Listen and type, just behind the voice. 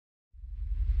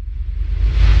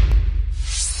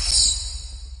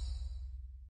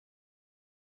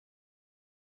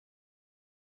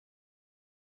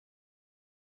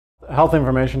Health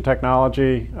information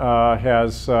technology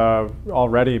has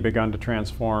already begun to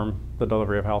transform the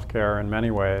delivery of healthcare in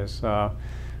many ways.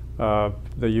 The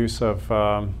use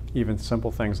of even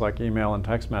simple things like email and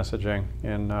text messaging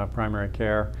in primary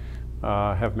care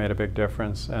have made a big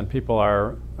difference, and people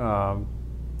are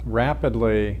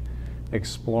rapidly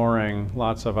exploring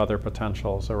lots of other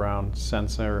potentials around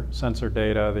sensor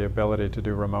data, the ability to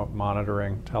do remote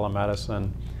monitoring, telemedicine,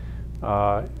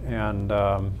 and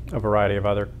a variety of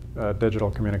other digital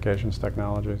communications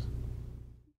technologies.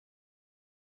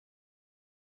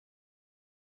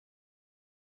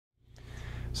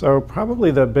 So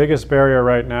probably the biggest barrier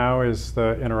right now is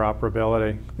the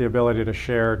interoperability, the ability to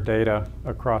share data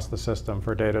across the system,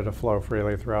 for data to flow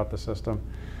freely throughout the system.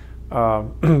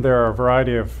 There are a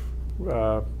variety of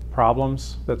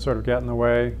problems that sort of get in the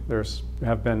way.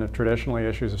 Have been traditionally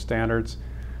issues of standards.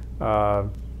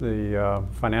 The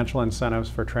financial incentives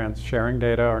for sharing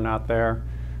data are not there.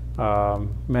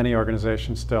 Many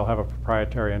organizations still have a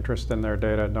proprietary interest in their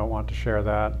data and don't want to share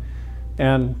that.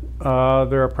 And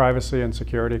there are privacy and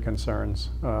security concerns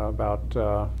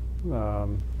about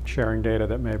sharing data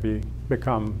that may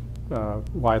become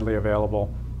widely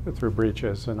available through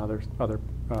breaches and other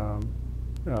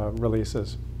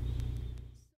releases.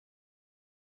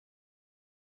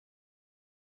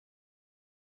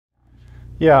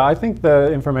 Yeah, I think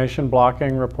the information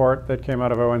blocking report that came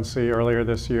out of ONC earlier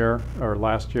this year, or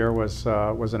last year, was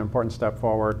an important step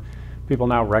forward. People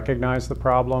now recognize the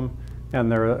problem,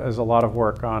 and there is a lot of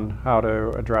work on how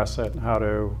to address it, how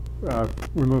to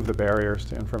remove the barriers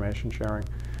to information sharing.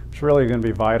 It's really going to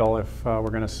be vital if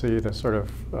we're going to see the sort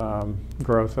of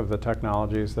growth of the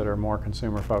technologies that are more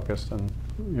consumer focused and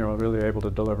really able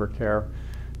to deliver care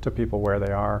to people where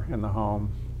they are, in the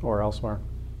home or elsewhere.